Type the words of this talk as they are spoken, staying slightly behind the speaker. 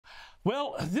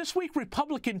Well, this week,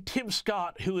 Republican Tim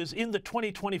Scott, who is in the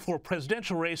 2024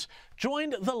 presidential race,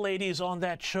 joined the ladies on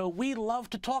that show we love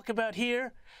to talk about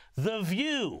here, The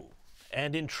View.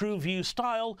 And in true View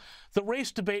style, the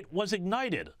race debate was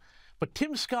ignited. But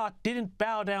Tim Scott didn't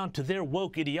bow down to their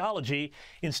woke ideology.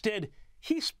 Instead,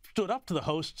 he stood up to the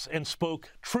hosts and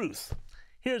spoke truth.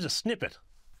 Here's a snippet.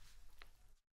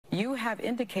 You have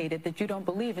indicated that you don't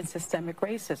believe in systemic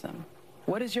racism.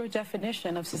 What is your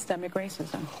definition of systemic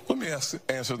racism? Let me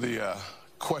answer the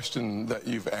question that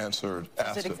you've answered.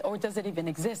 Or does it even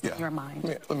exist in your mind?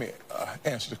 Let me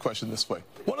answer the question this way.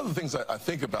 One of the things I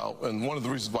think about, and one of the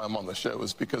reasons why I'm on the show,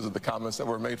 is because of the comments that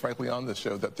were made, frankly, on this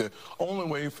show, that the only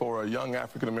way for a young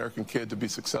African-American kid to be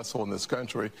successful in this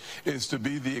country is to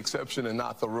be the exception and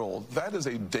not the rule. That is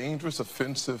a dangerous,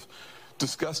 offensive,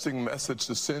 disgusting message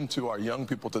to send to our young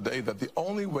people today, that the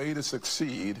only way to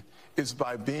succeed is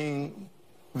by being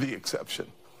the exception.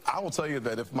 I will tell you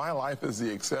that if my life is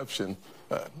the exception,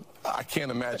 I can't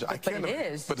imagine. But it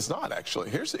is. But it's not, actually.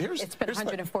 It's been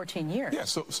 114 years. Yeah,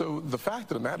 so the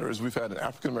fact of the matter is we've had an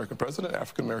African-American president,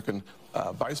 African-American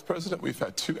vice president. We've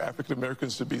had 2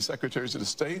 African-Americans to be secretaries of the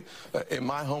state. In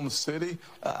my home city,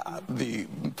 the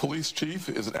police chief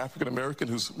is an African-American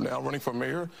who's now running for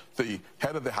mayor. The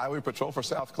head of the highway patrol for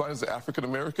South Carolina is an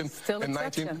African-American. Still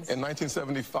exceptions. In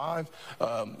 1975,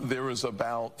 there was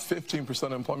about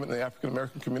 15% employment in the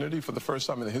African-American community. For the first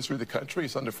time in the history of the country,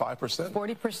 it's under 5%.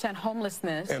 40%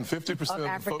 homelessness. And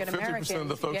 50% of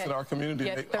the folks in our community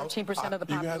get 13% of the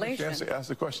population. You had a chance to ask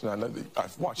the question. I know that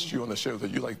I've watched you on the show that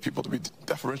you like people to be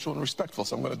deferential and respectful,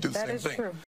 so I'm going to do the same thing. That is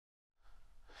true.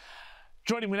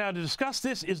 Joining me now to discuss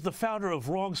this is the founder of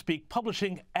Wrong Speak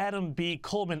Publishing, Adam B.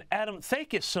 Coleman. Adam,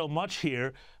 thank you so much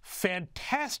here.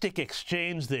 Fantastic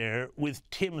exchange there with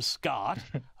Tim Scott,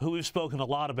 who we've spoken a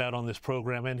lot about on this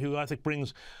program and who I think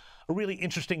brings a really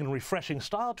interesting and refreshing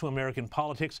style to American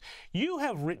politics. You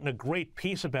have written a great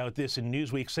piece about this in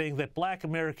Newsweek, saying that Black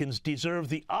Americans deserve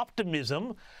the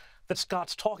optimism that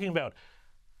Scott's talking about.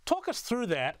 Talk us through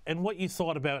that and what you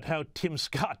thought about how Tim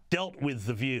Scott dealt with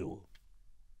The View.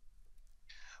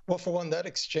 Well, for one, that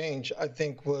exchange, I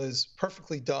think, was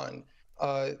perfectly done.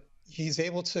 He's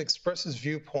able to express his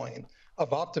viewpoint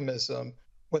of optimism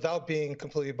without being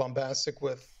completely bombastic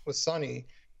with Sonny.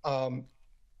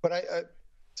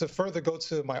 To further go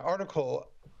to my article,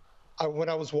 when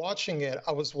I was watching it,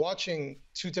 I was watching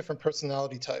 2 different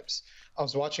personality types. I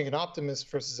was watching an optimist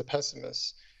versus a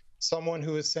pessimist. Someone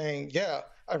who is saying, yeah,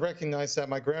 I recognize that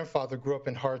my grandfather grew up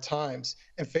in hard times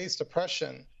and faced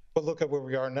oppression, but look at where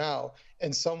we are now.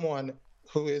 And someone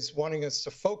who is wanting us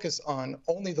to focus on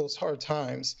only those hard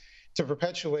times to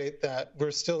perpetuate that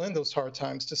we're still in those hard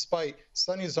times, despite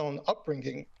Sonny's own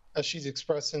upbringing, as she's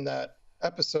expressed in that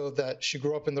episode, that she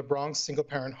grew up in the Bronx,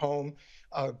 single-parent home,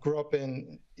 grew up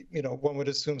in, one would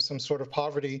assume some sort of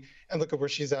poverty, and look at where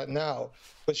she's at now.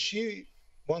 But she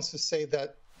wants to say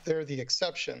that they're the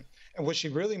exception. And what she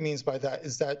really means by that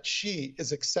is that she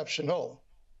is exceptional.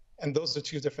 And those are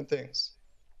 2 different things.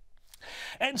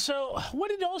 And so what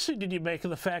did you make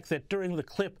of the fact that during the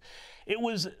clip, it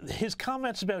was his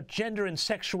comments about gender and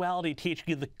sexuality teaching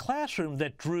in the classroom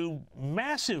that drew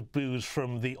massive boos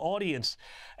from the audience?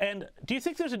 And do you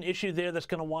think there's an issue there that's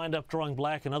going to wind up drawing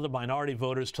Black and other minority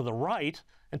voters to the right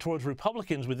and towards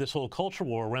Republicans with this whole culture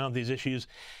war around these issues,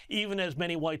 even as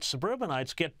many white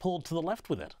suburbanites get pulled to the left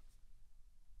with it?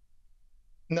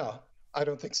 No, I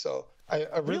don't think so.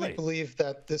 I really believe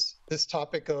that this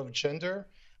topic of gender,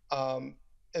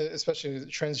 especially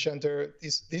transgender,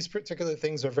 these particular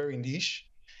things are very niche.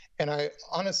 And I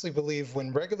honestly believe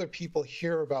when regular people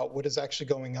hear about what is actually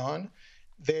going on,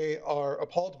 they are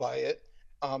appalled by it.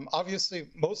 Obviously,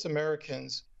 most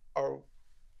Americans are,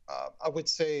 I would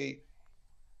say,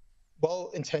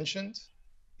 well-intentioned.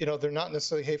 They're not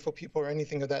necessarily hateful people or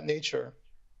anything of that nature.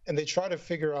 And they try to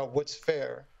figure out what's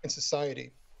fair in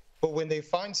society. But when they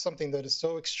find something that is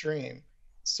so extreme,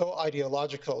 so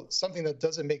ideological, something that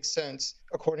doesn't make sense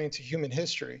according to human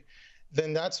history,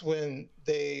 then that's when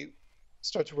they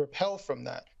start to repel from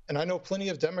that. And I know plenty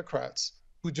of Democrats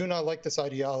who do not like this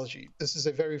ideology. This is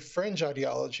a very fringe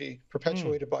ideology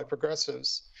perpetuated by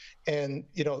progressives. And,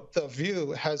 The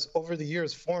View has over the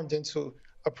years formed into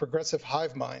a progressive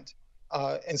hive mind.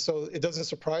 And so it doesn't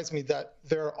surprise me that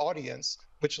their audience,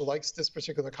 which likes this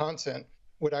particular content,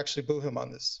 would actually boo him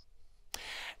on this.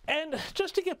 And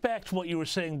just to get back to what you were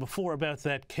saying before about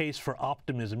that case for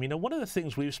optimism, one of the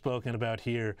things we've spoken about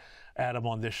here, Adam,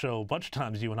 on this show a bunch of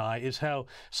times, you and I, is how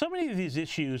so many of these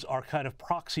issues are kind of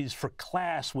proxies for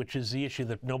class, which is the issue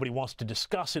that nobody wants to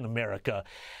discuss in America.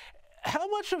 How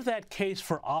much of that case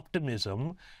for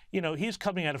optimism, you know, he's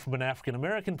coming at it from an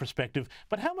African-American perspective,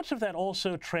 but how much of that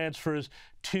also transfers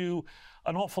to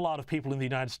an awful lot of people in the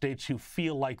United States who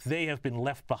feel like they have been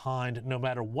left behind no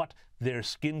matter what their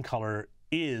skin color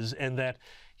is, and that,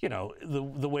 you know,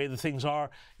 the way the things are,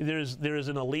 there is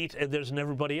an elite and there's an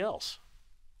everybody else?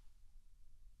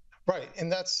 Right,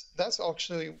 and that's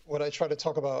actually what I try to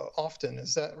talk about often,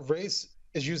 is that race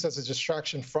is used as a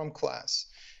distraction from class.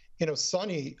 You know,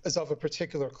 Sunny is of a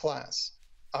particular class.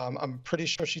 I'm pretty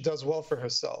sure she does well for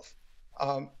herself.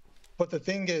 But the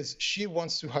thing is, she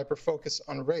wants to hyper-focus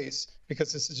on race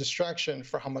because it's a distraction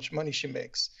for how much money she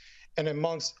makes. And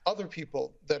amongst other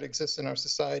people that exist in our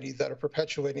society that are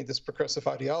perpetuating this progressive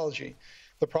ideology,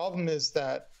 the problem is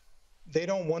that they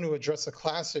don't want to address a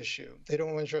class issue. They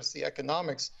don't want to address the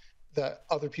economics that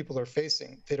other people are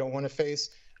facing. They don't want to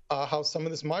face how some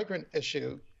of this migrant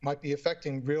issue might be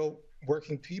affecting real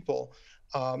working people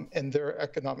and their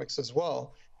economics as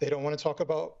well. They don't want to talk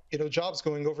about, you know, jobs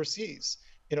going overseas.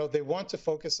 You know, they want to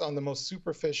focus on the most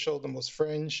superficial, the most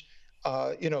fringe.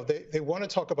 You know, they want to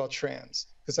talk about trans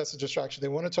because that's a distraction. They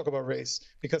want to talk about race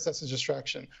because that's a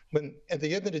distraction. When at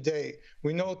the end of the day,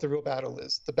 we know what the real battle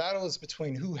is. The battle is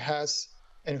between who has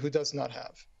and who does not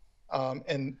have.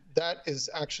 And that is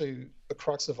actually the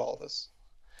crux of all this.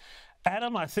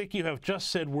 Adam, I think you have just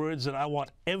said words that I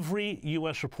want every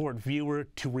U.S. Report viewer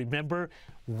to remember.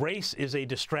 Race is a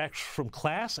distraction from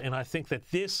class, and I think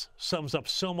that this sums up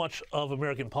so much of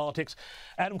American politics.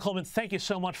 Adam Coleman, thank you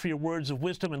so much for your words of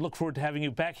wisdom, and look forward to having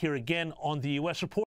you back here again on the U.S. Report.